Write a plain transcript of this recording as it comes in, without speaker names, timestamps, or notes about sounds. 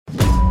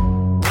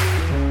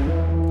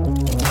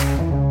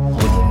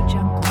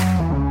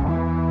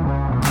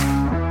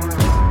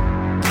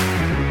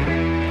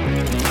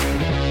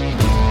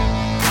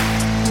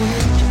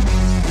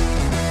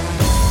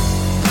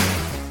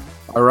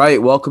right,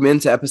 welcome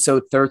into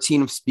episode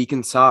 13 of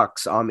Speakin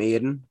Sox. I'm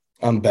Aiden.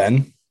 I'm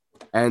Ben.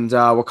 And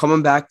we're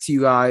coming back to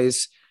you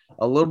guys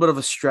a little bit of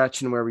a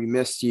stretch in where we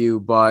missed you,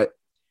 but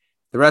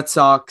the Red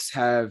Sox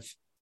haven't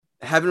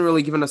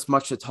really given us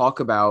much to talk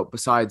about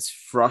besides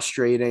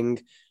frustrating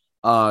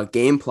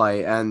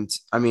gameplay. And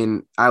I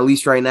mean, at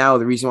least right now,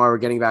 the reason why we're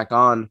getting back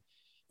on,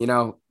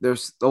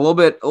 there's a little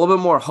bit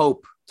more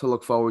hope to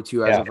look forward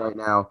to as of right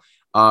now.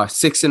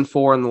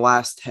 6-4 in the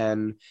last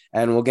 10,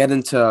 and we'll get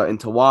into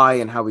why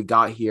and how we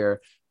got here.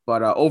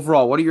 But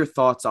overall, what are your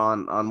thoughts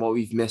on what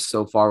we've missed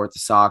so far with the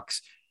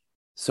Sox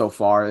so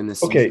far in this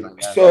season?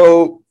 Okay,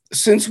 so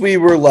since we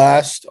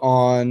last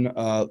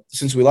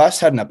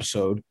had an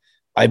episode,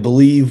 I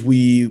believe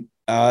to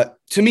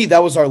me,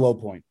 that was our low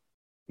point.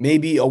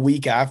 Maybe a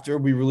week after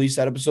we released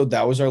that episode,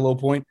 that was our low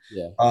point.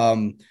 Yeah.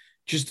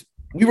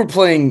 We were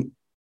playing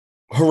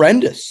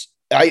horrendous.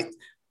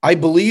 I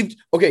believed,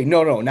 okay,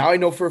 no. Now I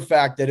know for a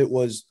fact that it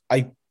was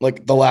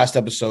the last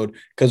episode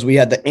because we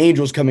had the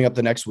Angels coming up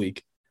the next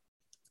week.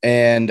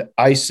 And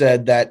I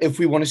said that if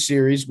we won a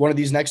series, one of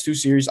these next two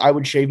series, I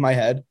would shave my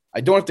head.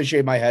 I don't have to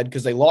shave my head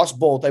because they lost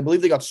both. I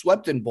believe they got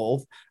swept in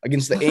both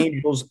against the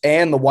Angels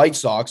and the White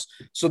Sox.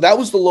 So that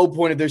was the low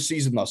point of their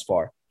season thus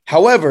far.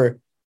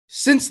 However,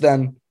 since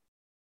then,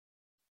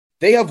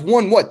 they have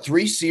won,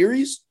 3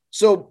 series?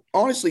 So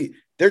honestly,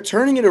 they're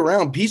turning it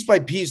around piece by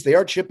piece. They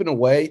are chipping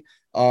away.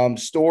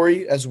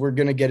 Story, as we're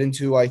going to get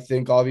into, I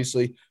think,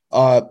 obviously,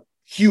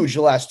 huge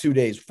the last 2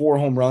 days, 4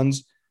 home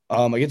runs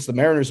against the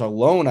Mariners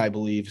alone, I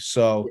believe.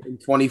 So in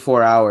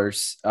 24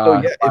 hours,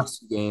 last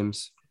 2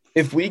 games.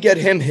 If we get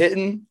him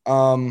hitting,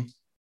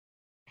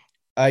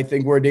 I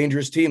think we're a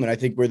dangerous team, and I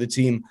think we're the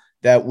team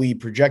that we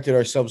projected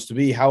ourselves to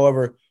be.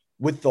 However,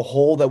 with the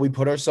hole that we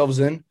put ourselves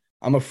in,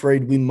 I'm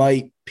afraid we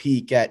might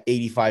peak at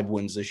 85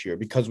 wins this year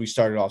because we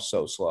started off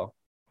so slow.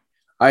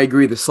 I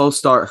agree. The slow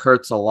start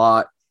hurts a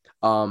lot.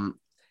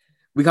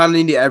 We kind of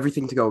need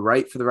everything to go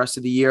right for the rest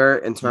of the year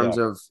in terms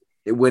of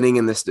winning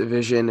in this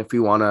division if we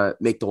want to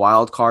make the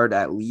wild card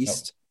at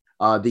least.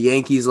 The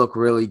Yankees look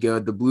really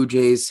good. The Blue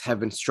Jays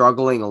have been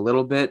struggling a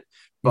little bit,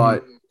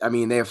 but I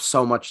mean, they have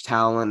so much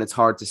talent. It's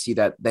hard to see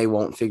that they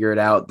won't figure it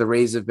out. The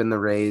Rays have been the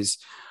Rays.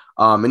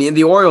 And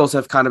the Orioles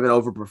have kind of been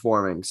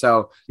overperforming.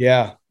 So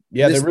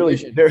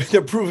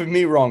they're proving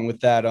me wrong with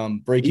that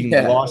breaking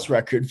the loss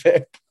record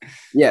pick.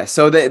 Yeah,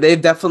 so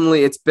they've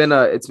definitely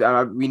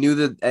we knew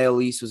that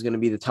AL East was going to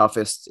be the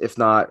toughest, if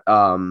not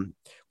one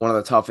of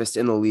the toughest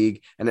in the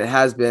league, and it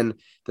has been.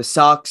 The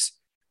Sox,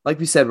 like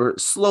we said, we're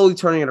slowly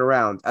turning it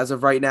around. As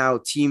of right now,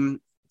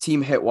 team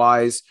hit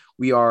wise,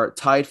 we are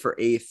tied for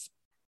 8th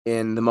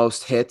in the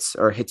most hits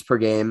or hits per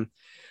game.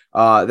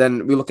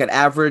 Then we look at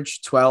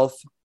average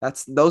 12th.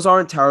 Those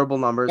aren't terrible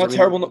numbers. Not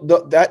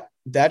terrible.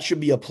 That should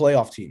be a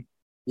playoff team.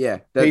 Yeah,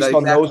 based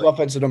on those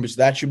offensive numbers,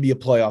 that should be a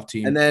playoff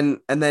team. And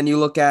then you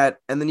look at,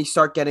 and then you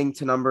start getting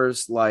to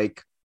numbers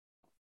like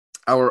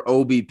our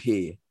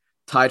OBP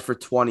tied for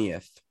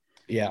 20th.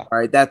 Yeah. All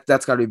right,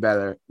 that's got to be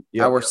better.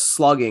 Yep. Our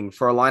slugging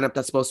for a lineup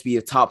that's supposed to be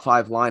a top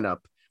 5 lineup,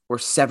 we're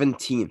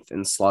 17th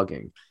in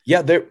slugging.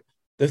 Yeah, the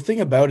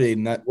thing about it,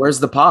 and that where's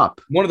the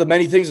pop? One of the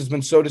many things that's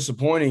been so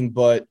disappointing,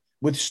 but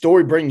with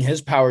Story bringing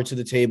his power to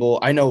the table,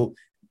 I know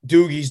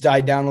Doogie's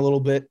died down a little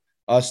bit.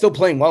 Still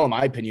playing well, in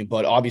my opinion,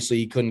 but obviously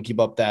he couldn't keep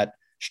up that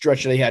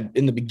stretch that they had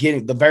in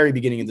the very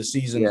beginning of the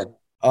season.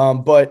 Yeah.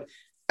 But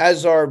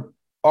as our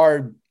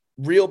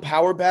real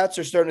power bats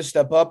are starting to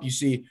step up, you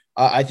see,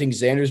 I think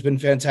Xander's been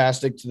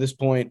fantastic to this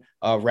point.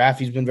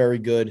 Raffy's been very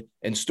good,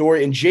 and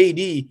Story and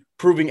JD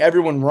proving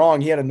everyone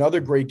wrong. He had another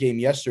great game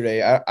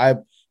yesterday.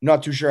 I'm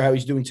not too sure how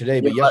he's doing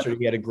today, but yesterday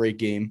he had a great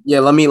game. Yeah,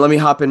 let me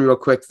hop in real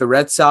quick. The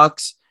Red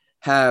Sox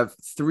have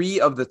 3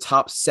 of the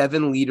top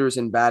 7 leaders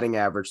in batting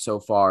average so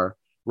far.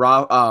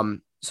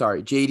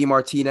 JD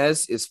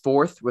Martinez is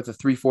 4th with a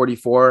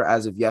 344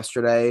 as of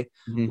yesterday.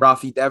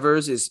 Rafi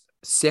Devers is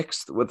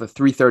 6th with a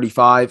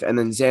 335, and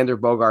then Xander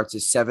Bogaerts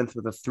is 7th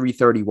with a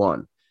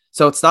 331.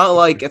 So it's not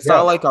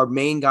like our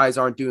main guys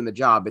aren't doing the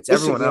job. It's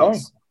everyone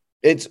else.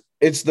 It's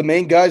the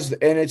main guys,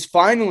 and it's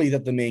finally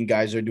that the main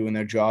guys are doing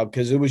their job,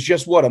 because it was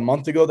just a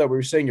month ago that we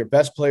were saying your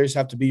best players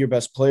have to be your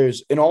best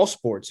players in all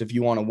sports if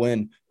you want to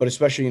win, but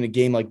especially in a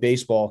game like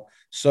baseball.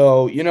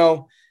 So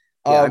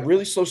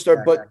really slow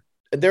start, but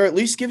they're at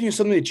least giving you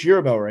something to cheer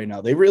about right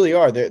now. They really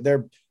are.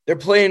 They're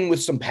playing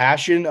with some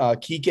passion.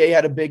 Kike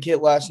had a big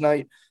hit last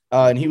night,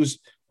 and he was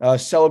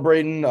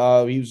celebrating.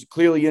 He was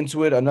clearly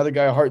into it. Another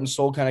guy, a heart and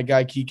soul kind of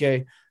guy,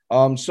 Kike.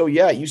 So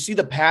yeah, you see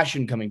the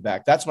passion coming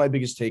back. That's my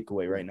biggest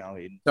takeaway right now,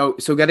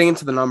 Aiden. So getting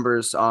into the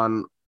numbers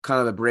on kind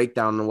of the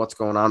breakdown of what's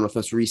going on with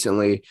us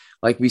recently,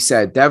 like we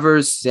said,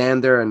 Devers,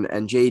 Xander,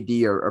 and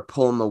JD are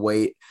pulling the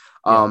weight.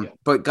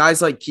 But guys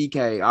like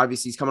Kike,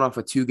 obviously he's coming off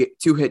a two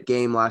hit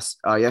game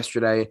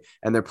yesterday,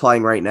 and they're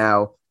playing right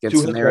now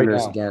against the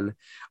Mariners again.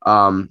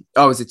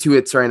 Is it 2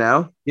 hits right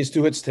now? He has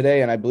 2 hits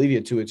today, and I believe he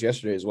had 2 hits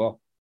yesterday as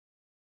well.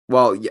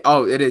 Well,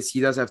 it is. He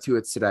does have 2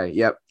 hits today.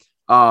 Yep.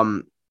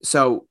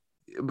 So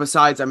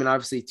besides, I mean,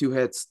 obviously 2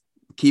 hits,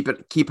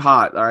 keep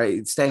hot. All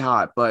right. Stay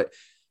hot. But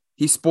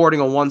he's sporting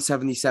a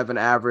 177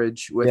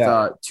 average with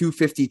a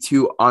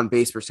 252 on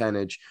base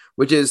percentage,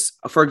 which is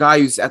for a guy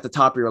who's at the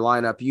top of your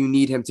lineup. You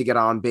need him to get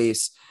on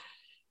base.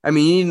 I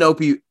mean,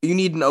 you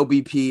need an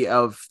OBP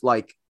of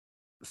like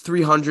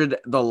 300,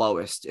 the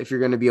lowest, if you're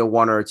going to be a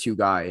 1 or a 2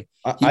 guy.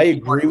 I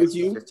agree with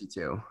you,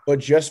 52. But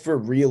just for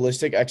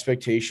realistic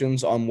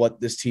expectations on what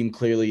this team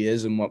clearly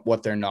is and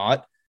what they're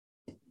not,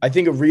 I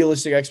think a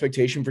realistic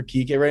expectation for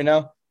Kike right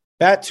now,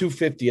 bat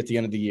 250 at the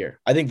end of the year.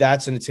 I think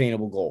that's an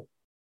attainable goal.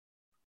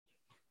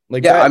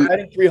 Like,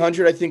 batting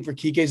 300, I think for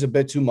Kike is a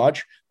bit too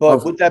much.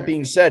 But with that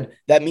being said,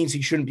 that means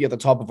he shouldn't be at the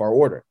top of our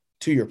order,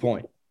 to your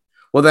point.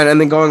 Well,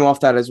 then going off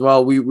that as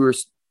well, we were,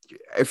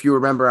 if you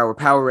remember our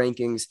power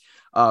rankings,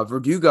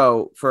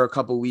 Verdugo for a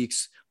couple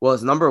weeks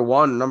was number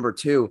 1, number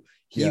 2.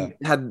 He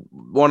had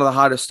one of the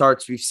hottest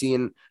starts we've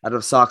seen out of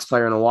a Sox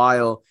player in a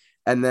while.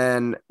 And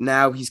then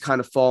now he's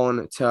kind of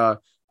fallen to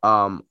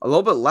a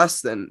little bit less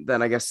than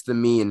I guess the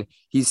mean.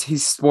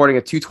 He's sporting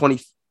a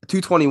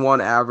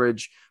 221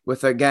 average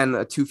with, again,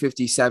 a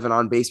 257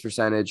 on base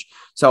percentage.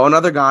 So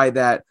another guy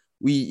that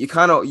you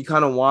kind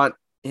of want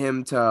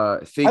him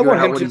to figure out. I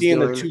want him to be in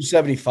the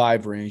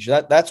 275 range.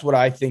 That's what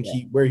I think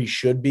where he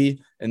should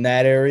be, in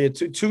that area.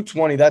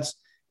 220.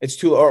 It's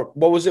too. Or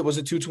what was it? Was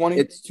it 220?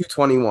 It's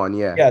 221.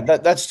 Yeah. Yeah.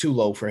 That's too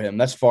low for him.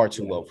 That's far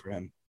too low for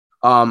him.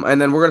 And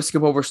then we're gonna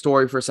skip over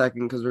Story for a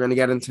second because we're gonna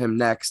get into him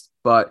next.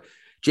 But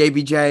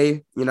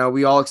JBJ,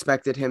 we all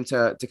expected him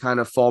to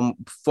kind of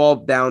fall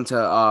down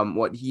to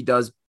what he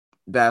does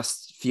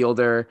best,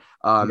 fielder.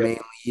 Mainly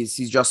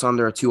he's just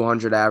under a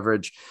 200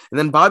 average. And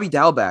then Bobby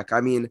Dalbec.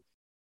 I mean,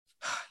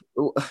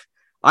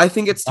 I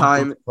think it's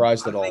time.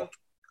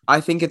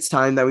 I think it's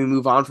time that we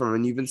move on from him.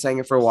 And you've been saying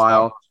it for a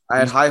while. I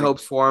had high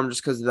hopes for him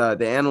just because the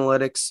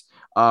analytics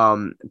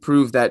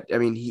prove that. I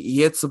mean,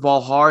 he hits the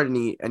ball hard and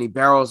he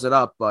barrels it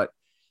up. But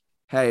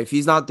hey, if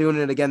he's not doing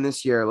it again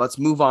this year, let's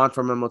move on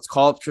from him. Let's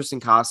call up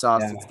Tristan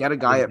Casas. Let's get a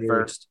guy at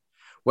first.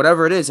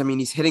 Whatever it is. I mean,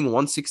 he's hitting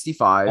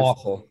 165.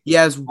 Awful. He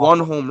has one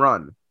home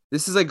run.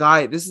 This is a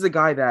guy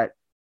that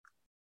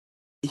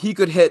he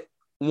could hit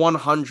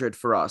 100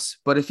 for us,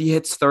 but if he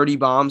hits 30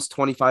 bombs,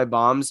 25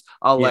 bombs,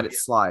 I'll let it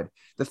slide.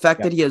 The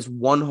fact that he has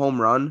one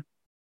home run,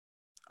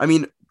 I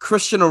mean,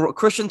 Christian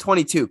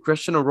 22,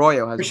 Christian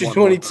Arroyo has Christian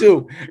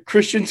 22,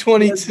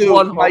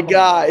 my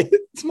guy.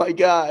 It's my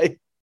guy.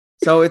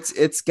 So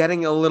it's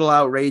getting a little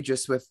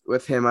outrageous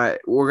with him.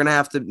 We're gonna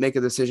have to make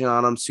a decision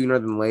on him sooner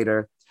than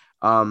later.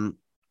 And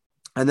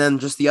then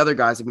just the other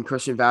guys. I mean,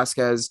 Christian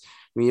Vasquez.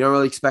 I mean, you don't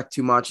really expect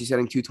too much. He's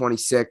hitting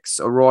 226.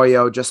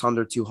 Arroyo just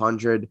under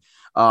 200.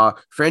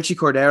 Franchi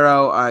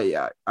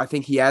Cordero, I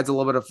think he adds a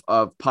little bit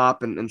of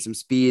pop and some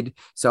speed.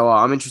 So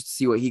I'm interested to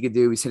see what he could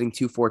do. He's hitting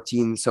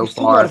 214 so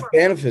far. I'm not a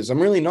fan of his. I'm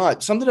really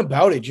not. Something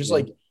about it, just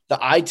like the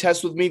eye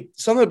test with me.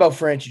 Something about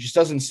Franchi just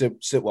doesn't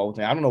sit well with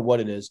me. I don't know what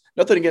it is.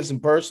 Nothing against him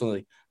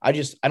personally. I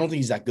don't think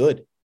he's that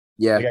good.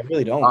 Yeah, I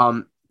really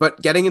don't.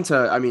 But getting into,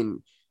 I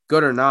mean,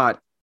 good or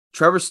not,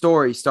 Trevor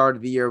Story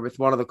started the year with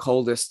one of the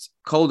coldest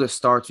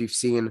starts we've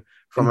seen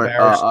from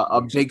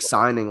a big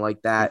signing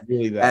like that.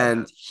 Really bad.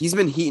 And he's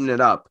been heating it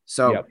up.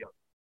 So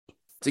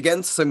to get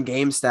into some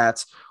game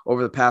stats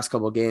over the past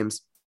couple of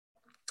games,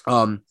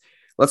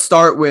 let's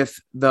start with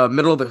the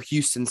middle of the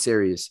Houston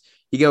series.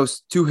 He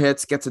goes 2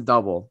 hits, gets a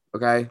double.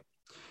 Okay.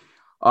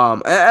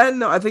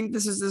 And I think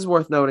this is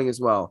worth noting as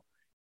well.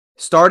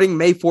 Starting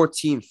May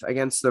 14th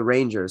against the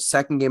Rangers,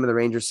 second game of the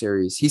Rangers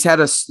series, he's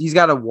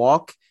got a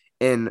walk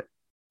in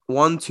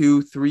 1,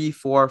 2, 3,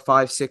 4,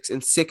 5, 6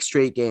 in 6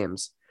 straight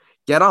games.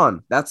 Get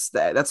on. That's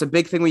a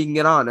big thing we can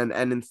get on.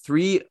 And in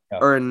 3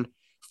 or in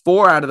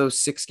 4 out of those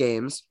 6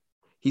 games,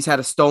 he's had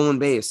a stolen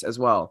base as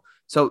well.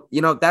 So,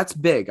 that's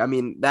big. I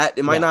mean, that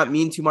it might not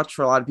mean too much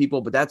for a lot of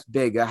people, but that's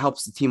big. That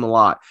helps the team a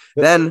lot.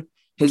 Then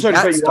his were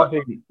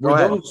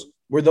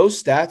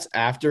those stats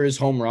after his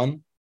home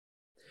run?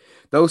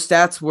 Those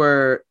stats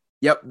were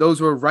those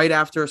were right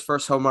after his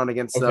first home run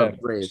against the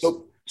Braves.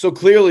 So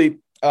clearly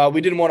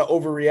we didn't want to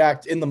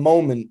overreact in the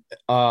moment.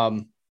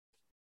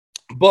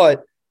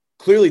 But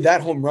clearly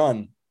that home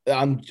run,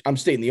 I'm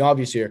stating the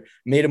obvious here,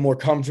 made him more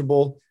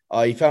comfortable.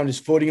 He found his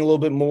footing a little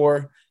bit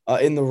more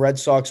in the Red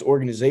Sox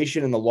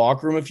organization, in the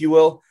locker room, if you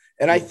will.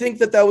 And I think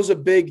that was a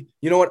big,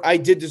 I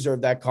did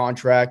deserve that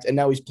contract, and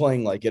now he's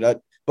playing like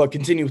it. But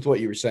continue with what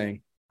you were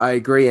saying. I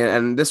agree.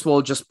 And this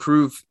will just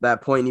prove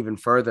that point even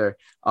further.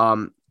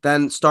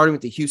 Then starting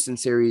with the Houston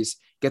series,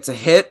 gets a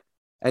hit,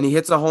 and he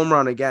hits a home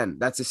run again.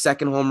 That's his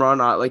second home run.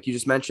 Like you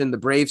just mentioned, the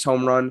Braves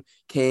home run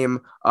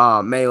came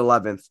May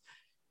 11th.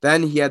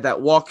 Then he had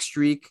that walk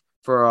streak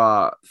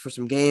for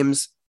some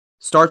games.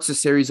 Starts the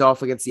series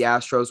off against the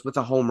Astros with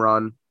a home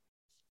run.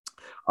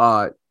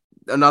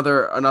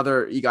 Another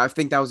I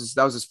think that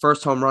was his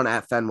first home run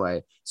at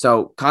Fenway.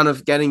 So kind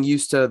of getting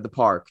used to the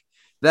park.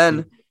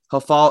 Then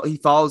he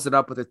follows it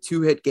up with a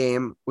 2-hit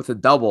game with a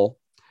double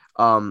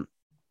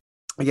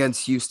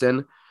against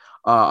Houston.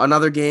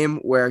 Another game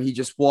where he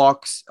just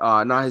walks,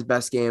 not his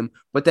best game.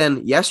 But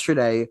then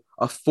yesterday,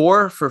 a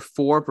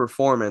 4-for-4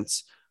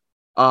 performance.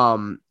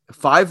 5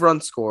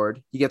 runs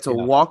scored. He gets a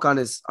walk on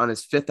his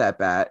 5th at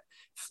bat.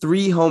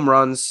 3 home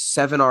runs,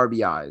 7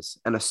 RBIs,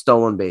 and a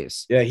stolen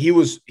base. Yeah, he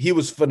was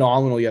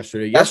phenomenal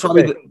yesterday. That's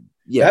probably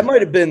That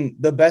might have been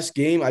the best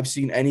game I've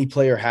seen any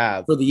player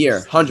have for the year.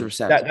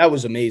 100%. That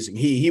was amazing.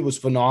 He was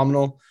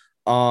phenomenal.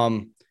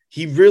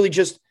 He really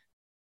just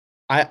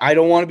I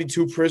don't want to be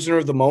too prisoner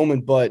of the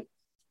moment, but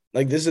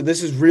like this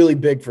is really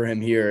big for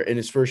him here in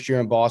his first year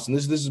in Boston.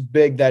 This is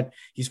big that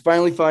he's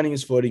finally finding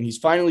his footing. He's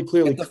finally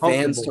clearly get the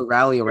fans to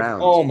rally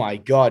around. Oh my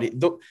God.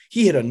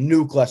 He hit a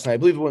nuke last night. I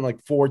believe it went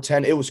like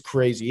 410. It was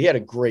crazy. He had a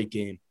great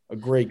game.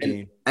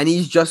 And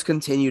he's just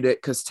continued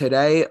it because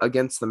today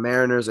against the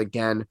Mariners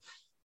again.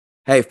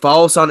 Hey,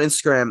 follow us on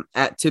Instagram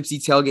at Tipsy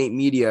Tailgate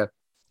Media.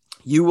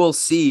 You will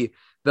see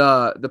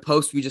the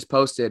post we just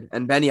posted.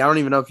 And Benny, I don't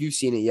even know if you've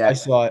seen it yet. I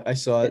saw it.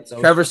 It's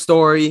Trevor's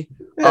story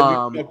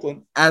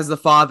as the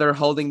father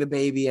holding the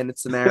baby, and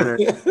it's the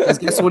Mariners. Because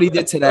guess what he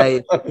did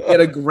today? He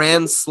had a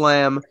grand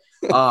slam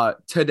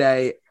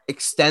today,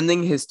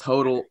 extending his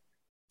total.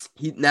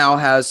 He now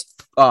has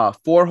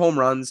 4 home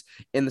runs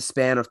in the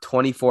span of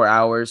 24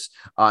 hours,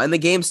 and the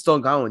game's still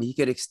going. He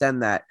could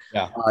extend that.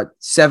 Yeah.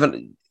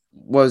 7.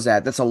 What was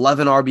that? That's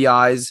 11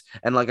 RBIs,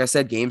 and like I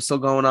said, game's still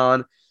going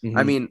on. Mm-hmm.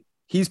 I mean,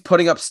 he's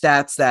putting up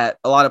stats that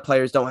a lot of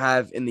players don't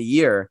have in the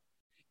year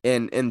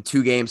in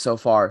 2 games so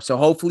far. So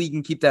hopefully he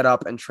can keep that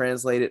up and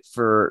translate it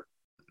for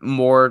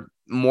more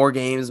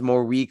games,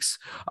 more weeks,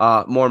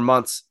 more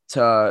months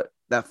to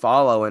that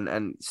follow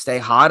and stay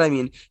hot. I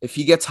mean, if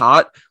he gets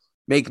hot,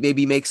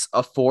 maybe makes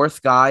a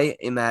 4th guy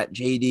in that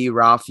JD,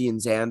 Rafi, and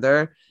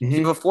Xander. Mm-hmm. If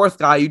you have a 4th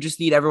guy, you just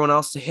need everyone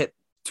else to hit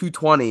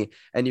 220,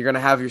 and you're going to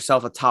have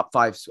yourself a top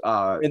 5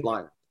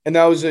 line. And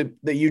that was that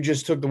you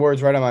just took the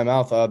words right out of my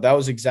mouth. That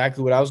was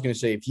exactly what I was going to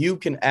say. If you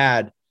can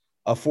add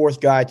a 4th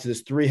guy to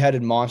this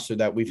 3-headed monster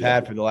that we've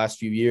had for the last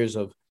few years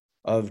of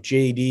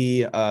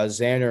JD,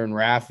 Xander, and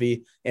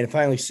Rafi, and it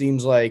finally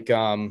seems like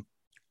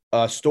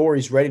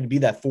Story's ready to be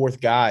that 4th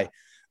guy,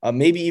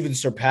 maybe even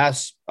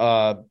surpass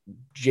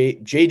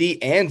JD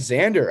and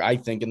Xander, I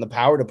think, in the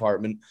power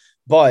department.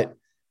 But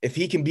if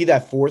he can be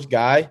that 4th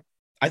guy,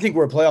 I think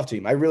we're a playoff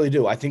team. I really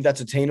do. I think that's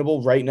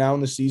attainable right now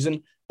in the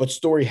season, but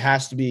Story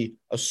has to be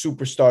a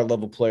superstar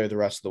level player the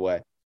rest of the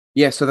way.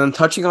 Yeah. So then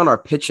touching on our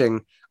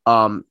pitching,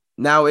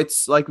 now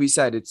it's like we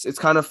said, it's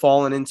kind of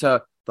fallen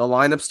into the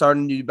lineup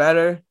starting to do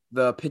better,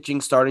 the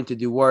pitching starting to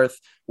do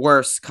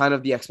worse, kind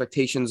of the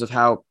expectations of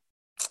how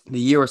the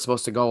year was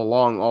supposed to go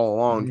all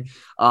along.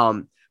 Mm-hmm.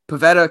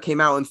 Pivetta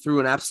came out and threw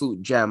an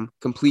absolute gem,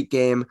 complete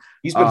game.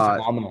 He's been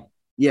phenomenal.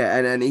 Yeah,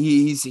 and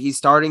he's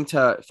starting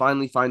to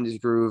finally find his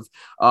groove.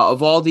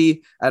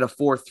 Evaldi at a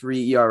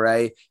 4.3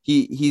 ERA.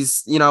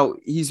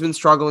 He's been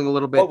struggling a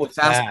little bit. What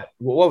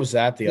was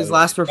that? His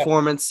last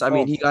performance, I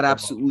mean, he got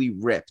absolutely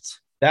ripped.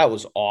 That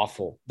was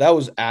awful. That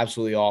was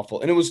absolutely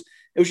awful. And it was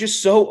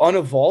just so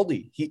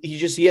un-Evaldi.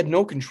 He had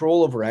no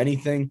control over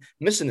anything,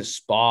 missing his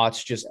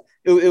spots. Just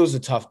it was a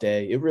tough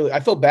day. I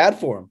felt bad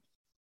for him.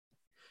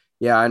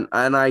 Yeah,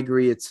 and I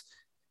agree. It's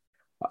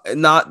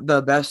not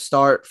the best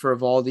start for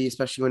Evaldi,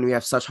 especially when we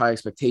have such high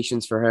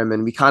expectations for him.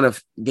 And we kind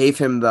of gave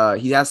him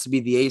he has to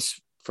be the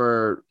ace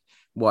for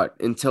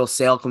until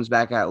Sale comes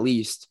back at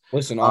least.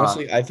 Listen,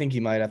 honestly, I think he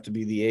might have to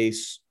be the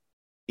ace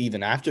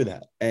even after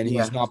that. And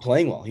he's not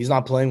playing well. He's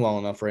not playing well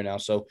enough right now.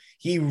 So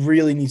he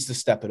really needs to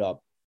step it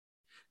up.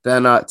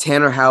 Then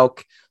Tanner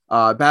Houck,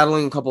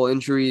 battling a couple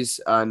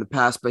injuries in the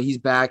past, but he's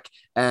back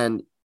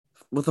and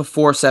with a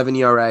 4.7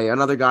 ERA,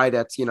 another guy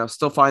that's,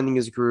 still finding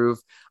his groove.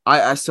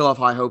 I still have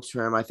high hopes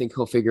for him. I think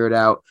he'll figure it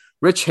out.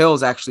 Rich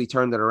Hill's actually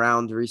turned it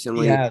around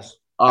recently. He has.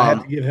 I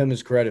have to give him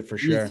his credit for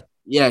sure.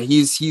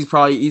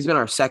 He's been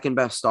our second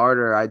best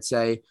starter, I'd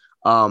say,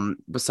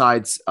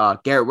 besides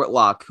Garrett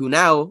Whitlock, who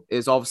now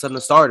is all of a sudden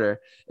a starter.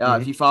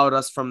 If you followed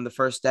us from the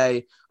first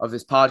day of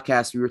this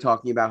podcast, we were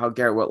talking about how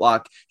Garrett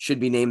Whitlock should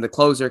be named the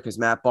closer because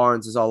Matt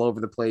Barnes is all over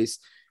the place.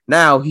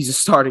 Now he's a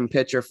starting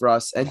pitcher for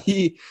us, and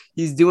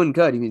he's doing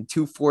good. I mean,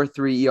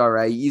 2.43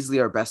 ERA, easily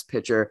our best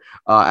pitcher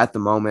at the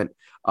moment.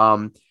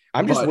 I'm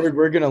just worried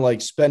we're gonna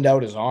spend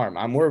out his arm.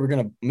 I'm worried we're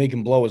gonna make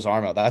him blow his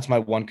arm out. That's my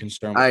one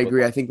concern. I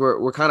agree. I think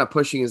we're kind of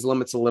pushing his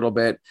limits a little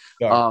bit.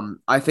 Yeah.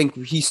 I think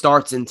he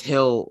starts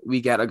until we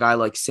get a guy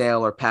like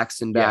Sale or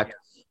Paxton back. Yeah.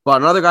 But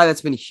another guy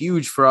that's been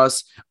huge for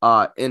us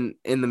in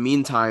the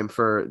meantime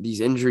for these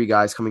injury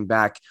guys coming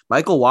back,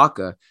 Michael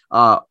Wacha,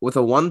 with a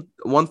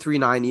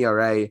 1.39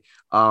 ERA,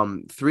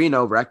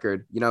 3-0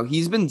 record.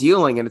 He's been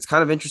dealing, and it's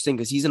kind of interesting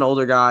because he's an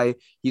older guy.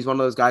 He's one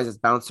of those guys that's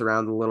bounced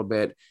around a little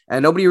bit,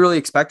 and nobody really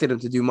expected him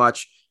to do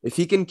much. If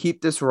he can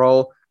keep this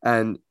role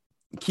and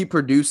keep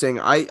producing,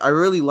 I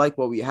really like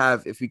what we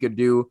have. If we could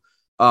do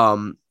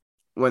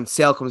when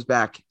Sale comes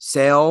back,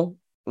 Sale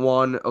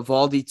 1,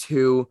 Evaldi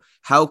 2,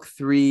 Houck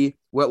 3,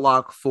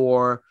 Whitlock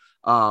 4,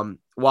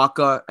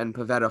 Wacha and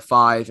Pivetta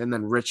 5, and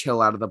then Rich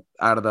Hill out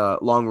of the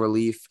long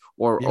relief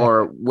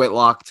or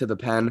Whitlock to the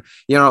pen.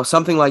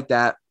 Something like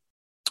that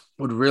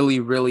would really,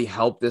 really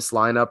help this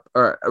lineup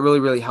or really,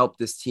 really help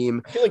this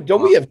team. I feel like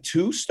don't we have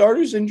 2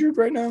 starters injured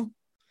right now?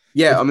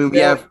 Yeah, I mean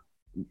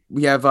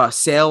we have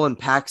Sale and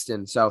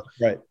Paxton. So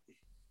right.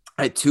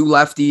 2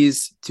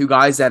 lefties, 2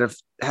 guys that have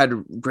had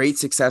great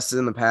successes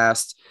in the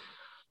past.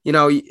 You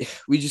know,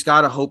 we just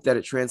got to hope that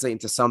it translates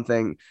into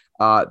something.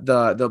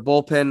 The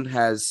bullpen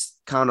has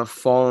kind of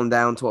fallen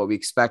down to what we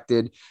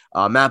expected.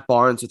 Matt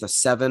Barnes with a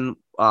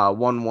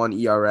 7.11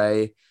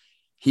 ERA.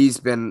 He's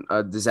been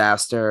a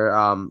disaster.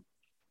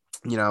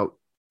 You know,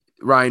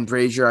 Ryan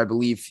Brazier, I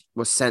believe,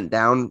 was sent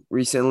down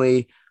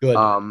recently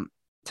to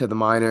the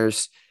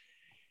minors.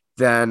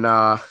 Then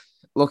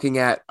looking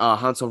at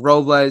Hansel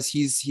Robles,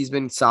 he's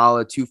been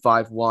solid,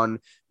 2.51.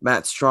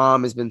 Matt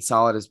Strom has been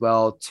solid as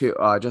well,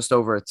 just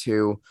over a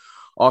 2.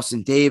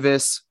 Austin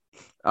Davis,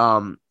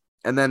 and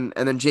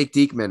then Jake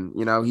Diekman,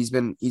 you know, he's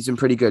been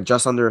pretty good,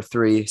 just under a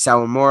 3.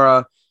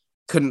 Sawamura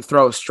couldn't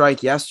throw a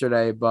strike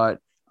yesterday, but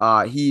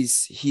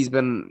he's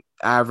been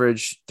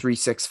average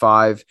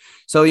 3.65.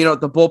 So, you know,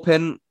 the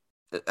bullpen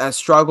has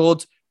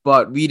struggled,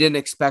 but we didn't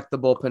expect the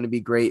bullpen to be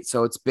great.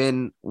 So it's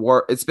been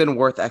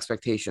worth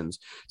expectations.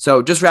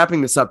 So just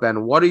wrapping this up,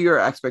 Ben, what are your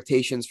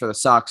expectations for the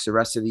Sox the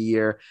rest of the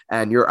year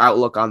and your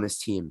outlook on this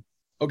team?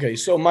 Okay,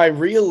 so my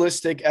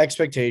realistic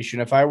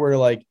expectation, if I were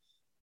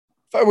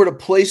to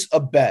place a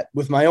bet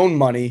with my own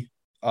money,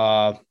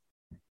 I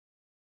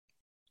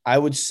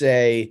would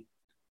say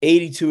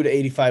 82 to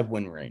 85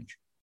 win range.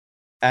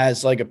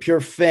 As like a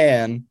pure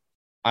fan,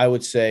 I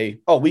would say,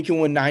 we can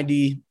win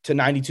 90 to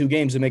 92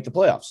 games and make the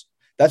playoffs.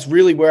 That's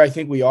really where I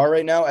think we are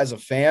right now as a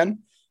fan.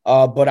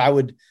 But I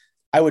would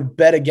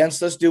bet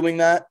against us doing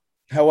that.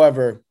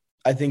 However,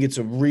 I think it's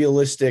a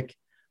realistic,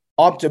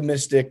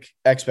 optimistic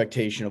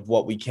expectation of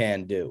what we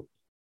can do.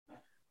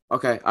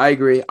 Okay, I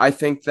agree. I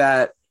think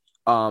that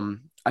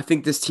I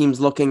think this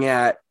team's looking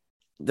at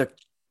the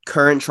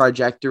current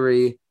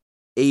trajectory,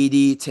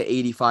 80 to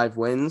 85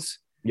 wins.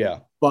 Yeah.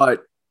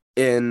 But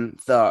in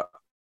the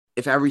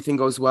if everything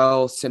goes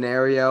well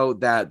scenario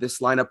that this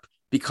lineup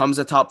becomes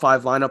a top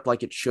 5 lineup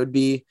like it should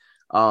be,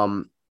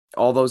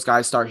 all those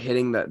guys start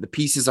hitting the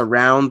pieces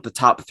around the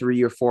top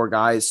 3 or 4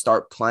 guys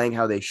start playing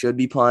how they should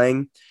be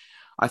playing.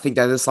 I think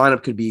that this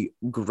lineup could be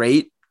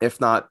great, if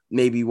not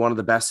maybe one of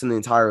the best in the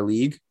entire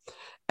league.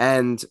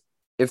 And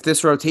if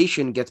this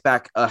rotation gets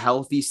back a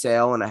healthy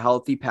Sale and a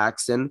healthy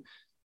Paxton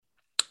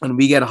and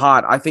we get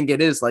hot, I think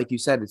it is, like you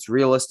said, it's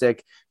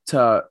realistic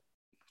to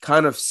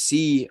kind of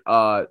see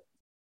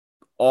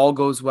all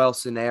goes well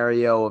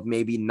scenario of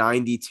maybe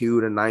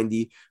 92 to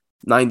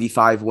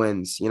 95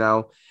 wins, you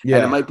know,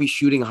 and it might be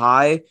shooting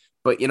high,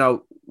 but, you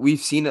know,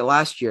 we've seen it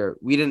last year.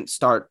 We didn't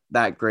start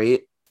that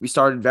great. We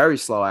started very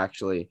slow,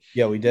 actually.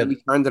 Yeah, we did. And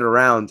we turned it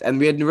around, and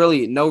we had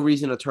really no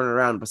reason to turn it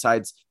around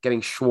besides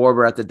getting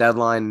Schwarber at the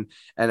deadline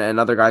and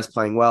other guys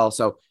playing well.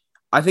 So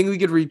I think we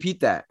could repeat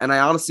that. And I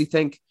honestly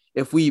think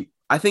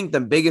I think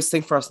the biggest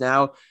thing for us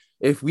now,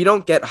 if we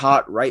don't get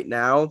hot right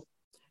now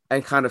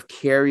and kind of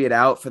carry it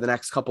out for the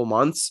next couple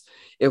months,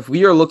 if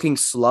we are looking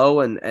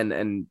slow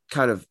and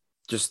kind of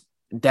just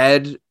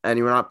dead and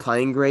you're not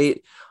playing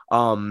great,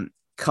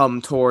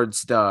 come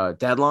towards the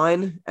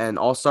deadline and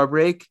All-Star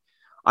break,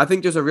 I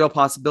think there's a real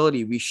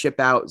possibility we ship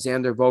out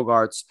Xander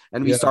Bogaerts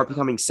and we start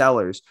becoming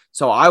sellers.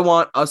 So I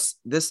want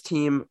this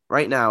team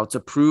right now to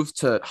prove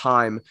to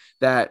Heim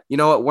that, you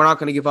know what, we're not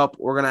going to give up.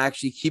 We're going to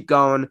actually keep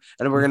going,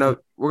 and we're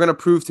going to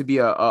prove to be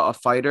a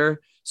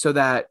fighter, so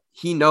that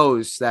he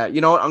knows that,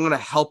 you know what, I'm going to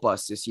help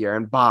us this year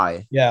and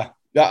buy. Yeah.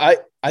 I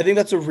think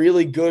that's a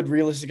really good,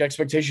 realistic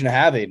expectation to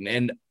have, Aiden.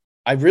 And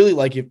I really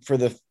like it for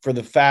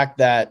the fact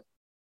that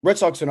Red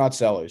Sox are not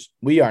sellers.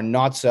 We are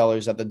not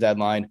sellers at the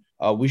deadline.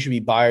 We should be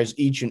buyers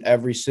each and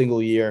every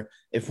single year.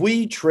 If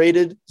we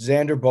traded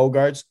Xander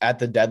Bogaerts at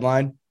the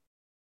deadline,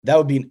 that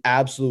would be an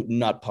absolute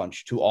nut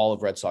punch to all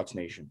of Red Sox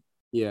Nation.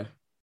 Yeah.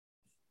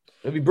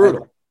 It'd be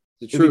brutal.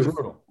 The truth.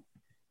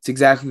 It's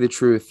exactly the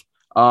truth.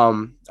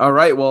 All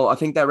right. Well, I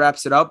think that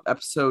wraps it up.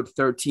 Episode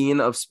 13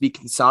 of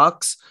Speakin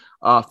Sox.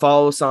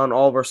 Follow us on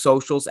all of our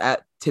socials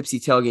at Tipsy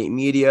Tailgate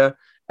Media,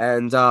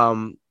 and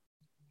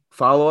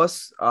follow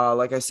us.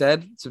 Like I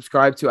said,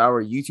 subscribe to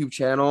our YouTube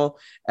channel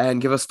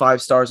and give us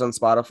 5 stars on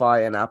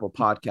Spotify and Apple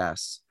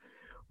Podcasts.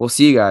 We'll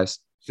see you guys.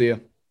 See ya.